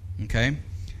 Okay?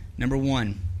 Number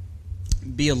 1,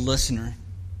 be a listener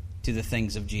to the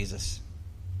things of Jesus.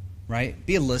 Right?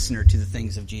 Be a listener to the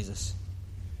things of Jesus.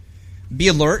 Be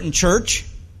alert in church.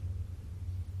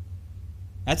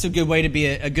 That's a good way to be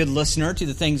a good listener to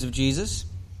the things of Jesus.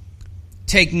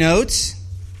 Take notes.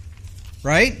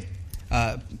 Right?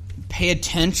 Pay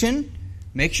attention.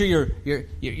 Make sure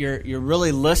you're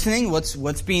really listening.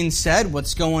 What's being said?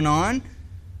 What's going on?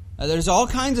 There's all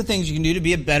kinds of things you can do to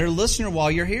be a better listener while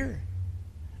you're here.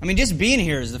 I mean, just being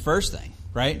here is the first thing,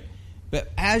 right?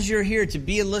 But as you're here, to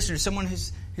be a listener, someone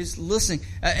who's listening.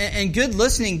 And good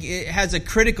listening has a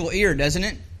critical ear, doesn't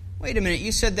it? Wait a minute,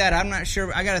 you said that. I'm not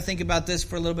sure. I got to think about this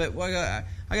for a little bit. Well,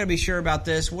 I got to be sure about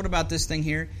this. What about this thing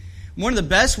here? One of the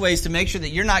best ways to make sure that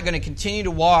you're not going to continue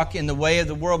to walk in the way of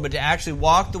the world, but to actually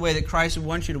walk the way that Christ would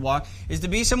want you to walk, is to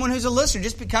be someone who's a listener.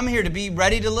 Just come here to be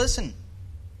ready to listen.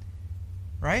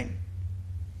 Right?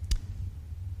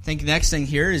 I think the next thing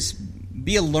here is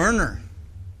be a learner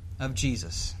of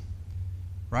Jesus.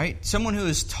 Right? Someone who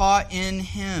is taught in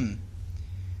him.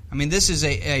 I mean, this is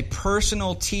a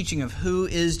personal teaching of who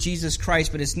is Jesus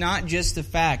Christ, but it's not just the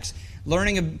facts.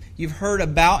 You've heard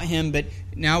about him, but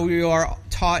now we are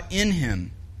taught in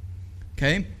him.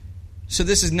 Okay? So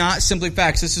this is not simply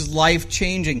facts. This is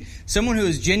life-changing. Someone who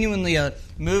is genuinely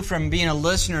moved from being a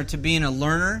listener to being a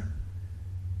learner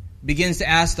begins to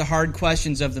ask the hard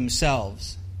questions of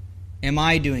themselves. Am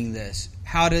I doing this?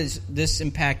 How does this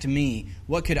impact me?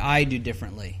 What could I do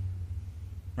differently?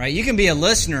 Right? You can be a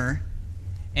listener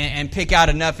and pick out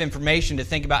enough information to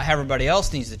think about how everybody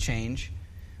else needs to change.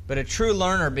 But a true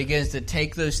learner begins to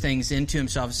take those things into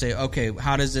himself and say, okay,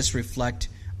 how does this reflect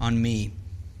on me?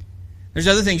 There's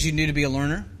other things you can do to be a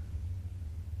learner.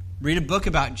 Read a book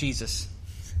about Jesus.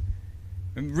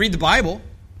 Read the Bible.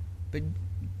 But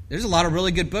there's a lot of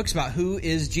really good books about who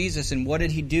is Jesus and what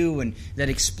did he do, and that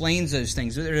explains those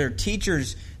things. There are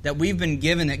teachers that we've been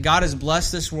given that God has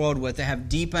blessed this world with that have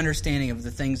deep understanding of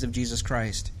the things of Jesus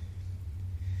Christ.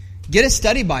 Get a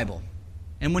study Bible.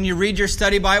 And when you read your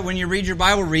study Bible,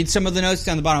 read some of the notes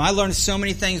down the bottom. I learned so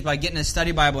many things by getting a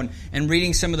study Bible and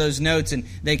reading some of those notes, and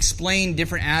they explain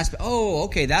different aspects. Oh,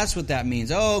 okay, that's what that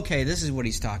means. Oh, okay, this is what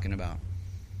he's talking about.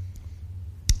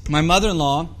 My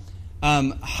mother-in-law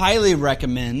highly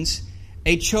recommends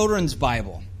a children's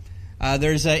Bible.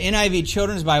 There's an NIV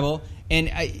Children's Bible, and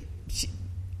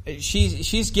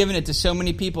she's given it to so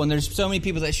many people, and there's so many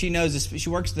people that she knows. She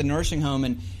works at the nursing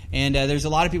home, and there's a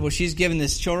lot of people she's given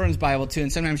this children's Bible to,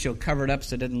 and sometimes she'll cover it up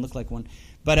so it doesn't look like one.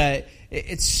 But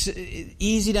it's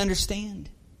easy to understand,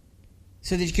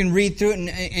 so that you can read through it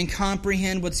and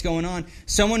comprehend what's going on.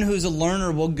 Someone who's a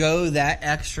learner will go that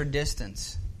extra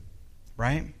distance,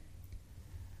 right?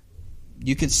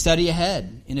 You could study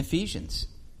ahead in Ephesians.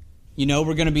 You know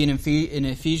we're going to be in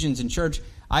Ephesians in church.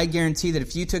 I guarantee that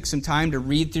if you took some time to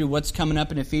read through what's coming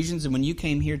up in Ephesians, and when you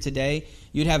came here today,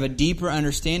 you'd have a deeper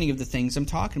understanding of the things I'm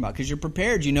talking about, because you're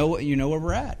prepared. You know where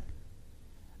we're at.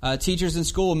 Teachers in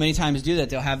school many times do that.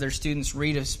 They'll have their students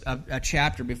read a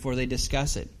chapter before they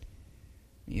discuss it.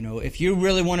 You know, if you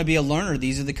really want to be a learner,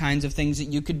 these are the kinds of things that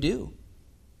you could do.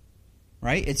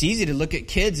 Right? It's easy to look at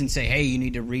kids and say, hey, you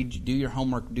need to read, do your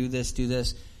homework, do this, do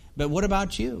this. But what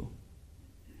about you?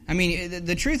 I mean,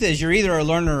 the truth is you're either a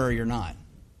learner or you're not.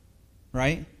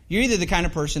 Right? You're either the kind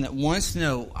of person that wants to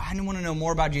know, I want to know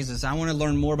more about Jesus. I want to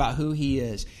learn more about who He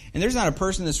is. And there's not a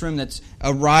person in this room that's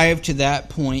arrived to that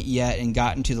point yet and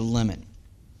gotten to the limit.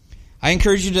 I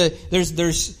encourage you to,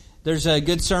 there's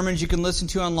good sermons you can listen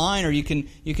to online, or you can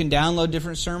download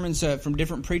different sermons from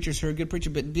different preachers who are good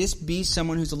preachers. But just be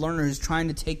someone who's a learner, who's trying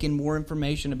to take in more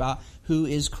information about who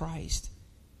is Christ.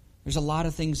 There's a lot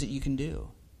of things that you can do.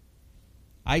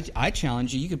 I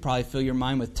challenge you. You could probably fill your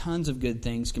mind with tons of good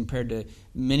things compared to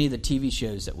many of the TV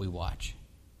shows that we watch.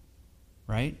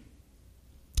 Right?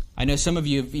 I know some of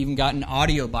you have even gotten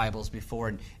audio Bibles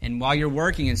before, and while you're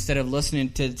working, instead of listening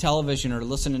to television or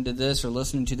listening to this or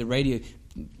listening to the radio,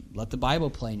 let the Bible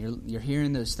play, and you're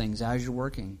hearing those things as you're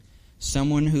working.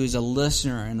 Someone who is a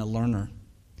listener and a learner.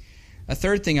 A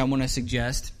third thing I want to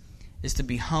suggest is to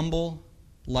be humble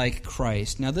like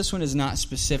Christ. Now, this one is not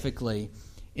specifically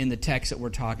in the text that we're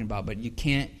talking about, but you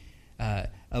can't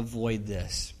avoid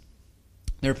this.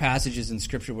 There are passages in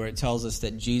Scripture where it tells us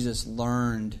that Jesus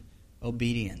learned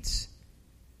obedience.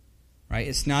 Right?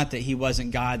 It's not that He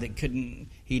wasn't God,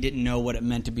 He didn't know what it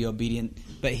meant to be obedient,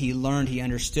 but He learned, He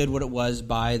understood what it was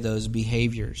by those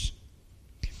behaviors.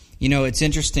 You know, it's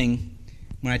interesting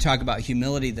when I talk about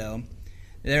humility, though.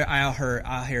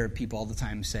 I'll hear people all the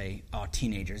time say, "Oh,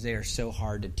 teenagers, they are so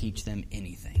hard to teach them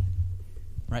anything."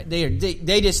 Right?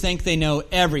 They just think they know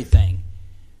everything.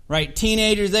 Right?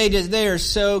 Teenagers, they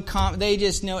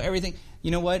just know everything.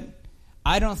 You know what?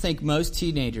 I don't think most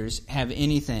teenagers have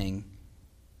anything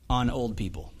on old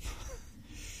people.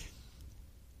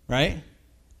 Right?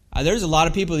 There's a lot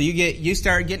of people that you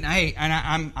start getting, hey,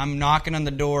 and I'm knocking on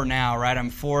the door now, right?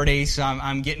 I'm 40, so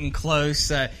I'm getting close.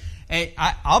 Hey,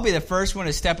 I'll be the first one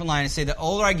to step in line and say, the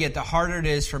older I get, the harder it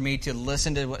is for me to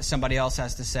listen to what somebody else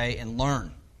has to say and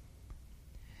learn.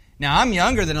 Now, I'm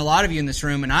younger than a lot of you in this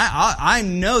room, and I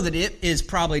know that it is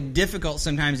probably difficult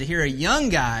sometimes to hear a young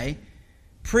guy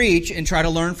preach and try to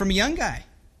learn from a young guy.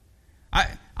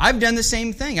 I've done the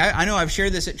same thing. I know I've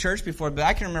shared this at church before, but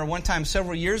I can remember one time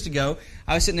several years ago,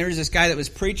 I was sitting there, was this guy that was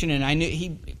preaching, and I knew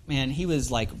he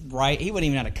was like he wasn't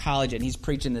even out of college yet, and he's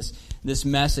preaching this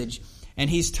message, and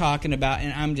he's talking about,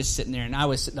 and I'm just sitting there, and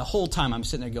the whole time I'm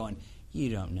sitting there going,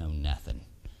 you don't know nothing.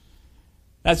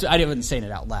 I wasn't saying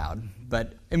it out loud,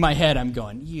 but in my head I'm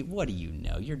going, what do you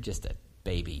know? You're just a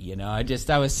baby, you know. I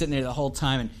was sitting there the whole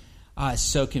time, and I was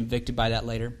so convicted by that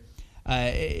later.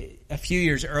 A few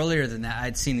years earlier than that,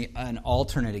 I'd seen an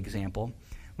alternate example.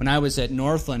 When I was at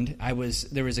Northland,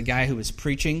 there was a guy who was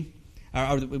preaching.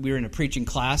 We were in a preaching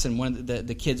class, and one of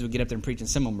the kids would get up there and preach, and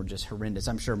some of them were just horrendous.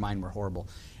 I'm sure mine were horrible.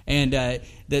 And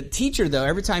the teacher, though,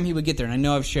 every time he would get there, and I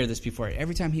know I've shared this before,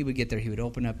 every time he would get there, he would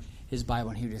open up his Bible,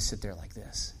 and he would just sit there like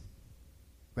this,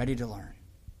 ready to learn.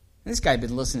 And this guy had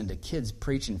been listening to kids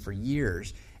preaching for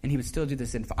years, and he would still do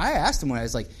this. And I asked him when I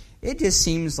was like, it just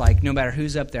seems like no matter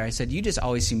who's up there, I said, you just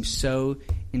always seem so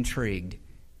intrigued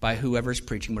by whoever's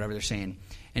preaching, whatever they're saying.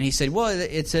 And he said, well,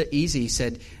 it's easy. He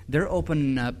said, they're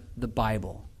opening up the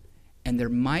Bible, and there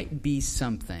might be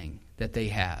something that they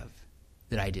have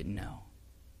that I didn't know,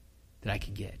 that I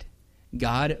could get.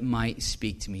 God might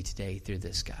speak to me today through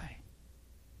this guy.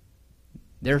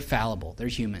 They're fallible. They're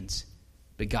humans.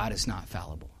 But God is not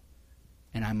fallible.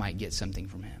 And I might get something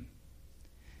from Him.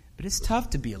 But it's tough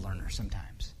to be a learner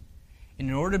sometimes. And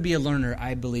in order to be a learner,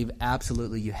 I believe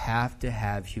absolutely you have to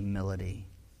have humility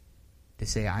to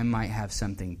say, I might have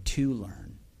something to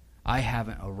learn. I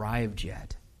haven't arrived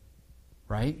yet.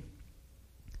 Right?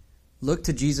 Look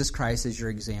to Jesus Christ as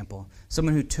your example.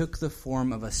 Someone who took the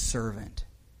form of a servant.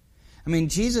 I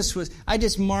mean, I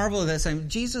just marvel at this.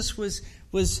 Jesus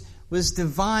was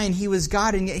divine. He was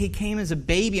God, and yet He came as a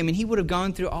baby. I mean, He would have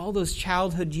gone through all those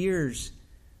childhood years.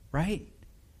 Right?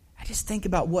 I just think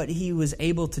about what he was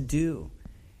able to do.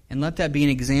 And let that be an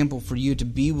example for you to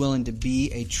be willing to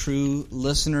be a true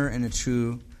listener and a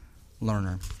true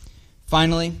learner.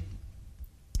 Finally,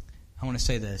 I want to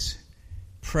say this.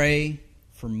 Pray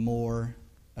for more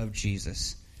of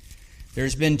Jesus.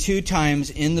 There's been 2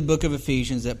 times in the book of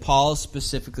Ephesians that Paul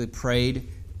specifically prayed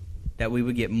that we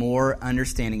would get more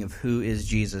understanding of who is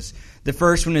Jesus. The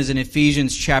first one is in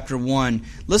Ephesians chapter 1.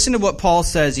 Listen to what Paul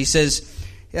says. He says,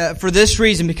 for this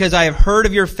reason, because I have heard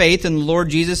of your faith in the Lord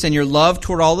Jesus and your love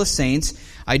toward all the saints,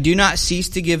 I do not cease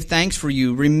to give thanks for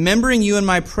you, remembering you in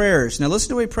my prayers. Now listen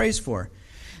to what he prays for.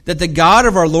 That the God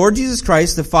of our Lord Jesus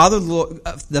Christ, the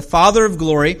Father of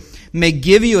glory, may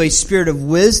give you a spirit of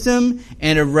wisdom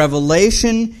and of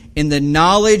revelation in the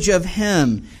knowledge of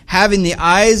Him, having the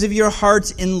eyes of your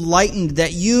hearts enlightened,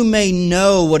 that you may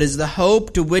know what is the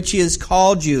hope to which He has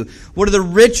called you, what are the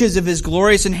riches of His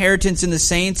glorious inheritance in the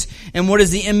saints, and what is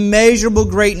the immeasurable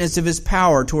greatness of His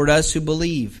power toward us who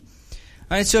believe.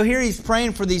 All right, so here he's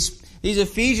praying for these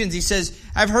Ephesians. He says,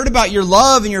 I've heard about your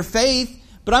love and your faith,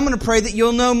 but I'm going to pray that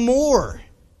you'll know more,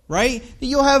 right? That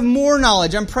you'll have more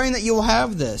knowledge. I'm praying that you'll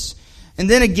have this. And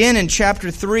then again in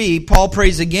chapter 3, Paul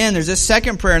prays again. There's a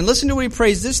second prayer. And listen to what he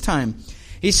prays this time.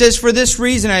 He says, for this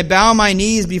reason I bow my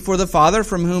knees before the Father,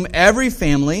 from whom every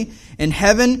family in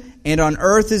heaven and on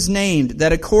earth is named,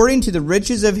 that according to the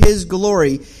riches of His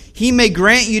glory, He may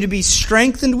grant you to be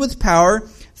strengthened with power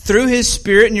through His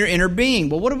Spirit in your inner being.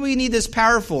 Well, what do we need this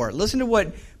power for? Listen to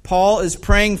what Paul is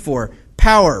praying for.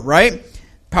 Power, right?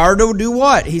 Power to do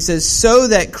what? He says, so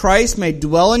that Christ may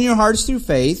dwell in your hearts through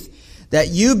faith, that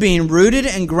you, being rooted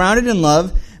and grounded in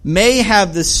love, may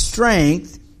have the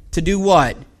strength to do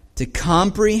what? To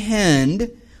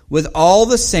comprehend with all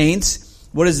the saints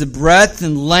what is the breadth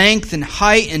and length and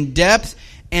height and depth,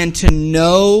 and to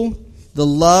know the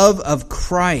love of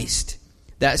Christ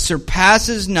that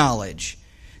surpasses knowledge,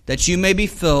 that you may be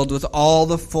filled with all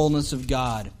the fullness of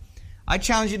God. I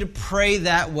challenge you to pray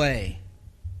that way.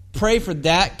 Pray for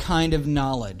that kind of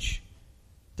knowledge,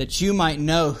 that you might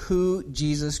know who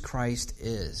Jesus Christ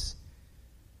is.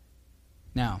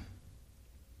 Now,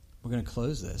 we're going to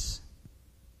close this.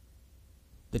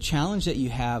 The challenge that you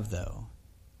have, though,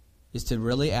 is to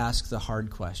really ask the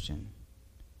hard question.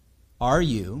 Are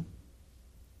you,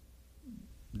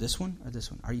 this one or this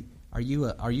one, are you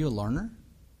a learner?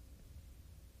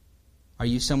 Are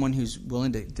you someone who's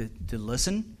willing to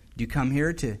listen? Do you come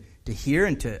here to hear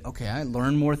and I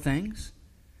learn more things?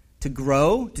 To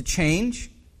grow, to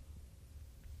change?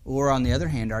 Or on the other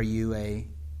hand, are you a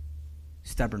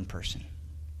stubborn person?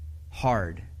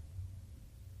 Hard.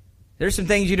 There's some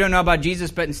things you don't know about Jesus,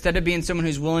 but instead of being someone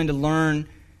who's willing to learn,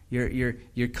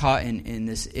 you're caught in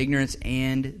this ignorance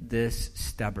and this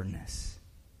stubbornness.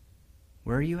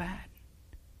 Where are you at?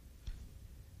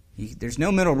 There's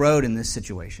no middle road in this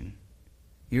situation.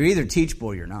 You're either teachable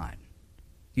or you're not.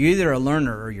 You're either a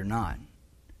learner or you're not.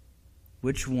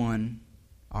 Which one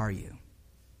are you?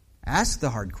 Ask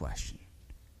the hard question.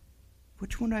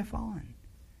 Which one do I fall in?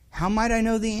 How might I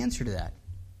know the answer to that?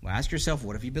 Well, ask yourself,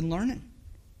 what have you been learning?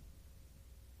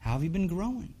 How have you been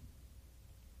growing?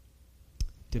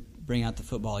 To bring out the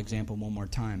football example one more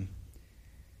time.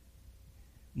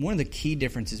 One of the key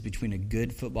differences between a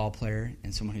good football player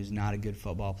and someone who's not a good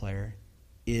football player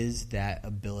is that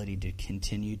ability to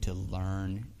continue to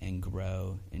learn and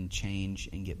grow and change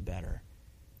and get better.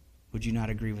 Would you not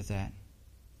agree with that?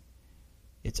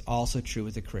 It's also true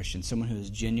with a Christian, someone who is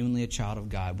genuinely a child of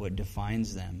God. What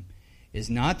defines them is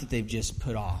not that they've just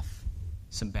put off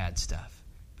some bad stuff,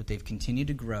 but they've continued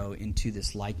to grow into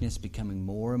this likeness, becoming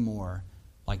more and more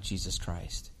like Jesus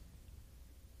Christ.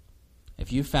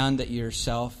 If you found that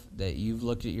you've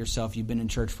looked at yourself, you've been in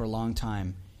church for a long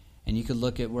time, and you could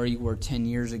look at where you were 10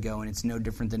 years ago and it's no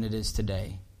different than it is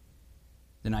today,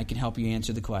 then I can help you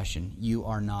answer the question. You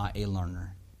are not a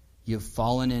learner. You've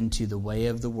fallen into the way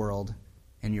of the world,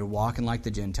 and you're walking like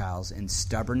the Gentiles in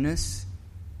stubbornness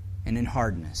and in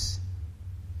hardness.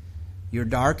 You're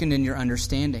darkened in your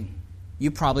understanding. You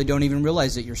probably don't even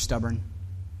realize that you're stubborn.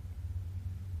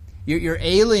 You're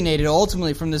alienated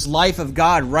ultimately from this life of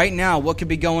God right now. What could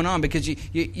be going on? Because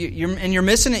you're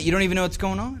missing it. You don't even know what's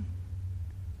going on.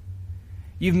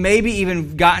 You've maybe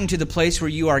even gotten to the place where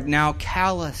you are now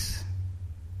callous.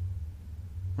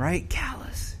 Right?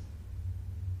 Callous.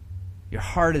 Your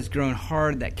heart has grown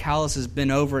hard. That callous has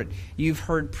been over it. You've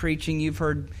heard preaching. You've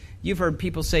heard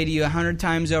people say to you 100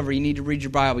 times over, you need to read your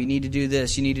Bible. You need to do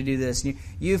this. You need to do this.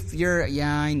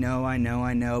 I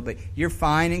know. But you're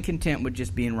fine and content with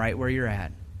just being right where you're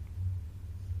at.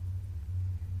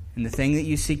 And the thing that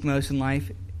you seek most in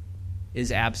life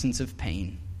is absence of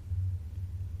pain.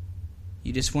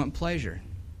 You just want pleasure.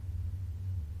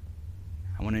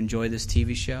 I want to enjoy this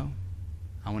TV show.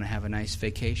 I want to have a nice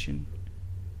vacation.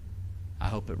 I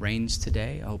hope it rains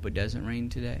today. I hope it doesn't rain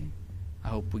today. I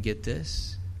hope we get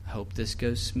this. I hope this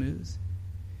goes smooth.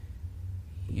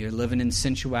 You're living in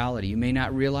sensuality. You may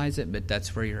not realize it, but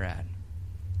that's where you're at.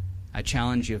 I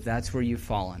challenge you, if that's where you've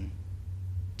fallen,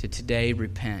 to today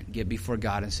repent, get before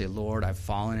God and say, Lord, I've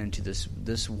fallen into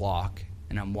this walk,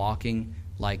 and I'm walking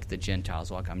like the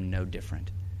Gentiles walk. I'm no different.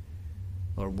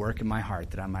 Lord, work in my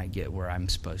heart that I might get where I'm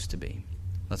supposed to be.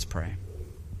 Let's pray.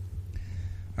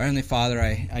 Our Heavenly Father,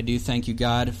 I do thank you,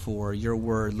 God, for your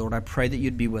word. Lord, I pray that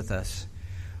you'd be with us.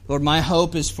 Lord, my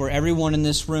hope is for everyone in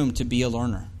this room to be a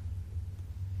learner.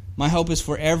 My hope is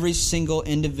for every single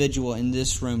individual in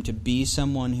this room to be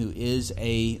someone who is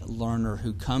a learner,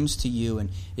 who comes to you and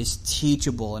is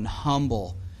teachable and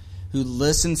humble, who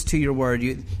listens to your word.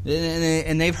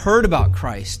 And they've heard about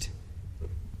Christ,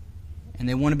 and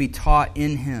they want to be taught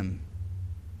in him.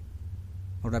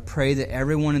 Lord, I pray that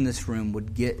everyone in this room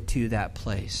would get to that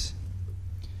place.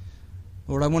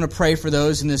 Lord, I want to pray for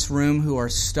those in this room who are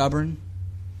stubborn,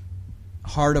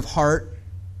 hard of heart.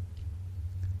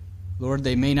 Lord,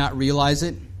 they may not realize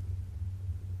it.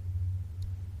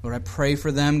 Lord, I pray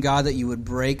for them, God, that you would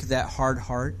break that hard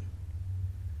heart.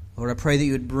 Lord, I pray that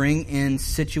you would bring in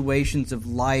situations of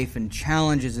life and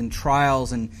challenges and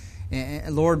trials. And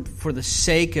Lord, for the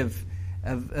sake of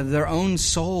their own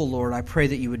soul, Lord, I pray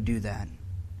that you would do that.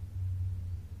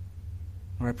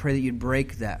 Lord, I pray that you'd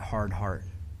break that hard heart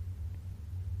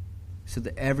so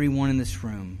that everyone in this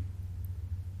room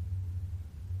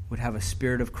would have a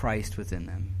spirit of Christ within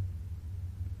them.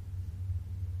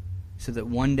 So that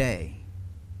one day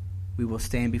we will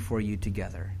stand before you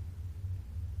together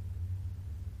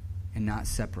and not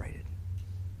separated.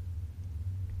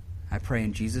 I pray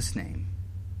in Jesus' name.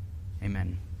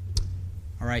 Amen.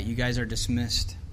 All right, you guys are dismissed.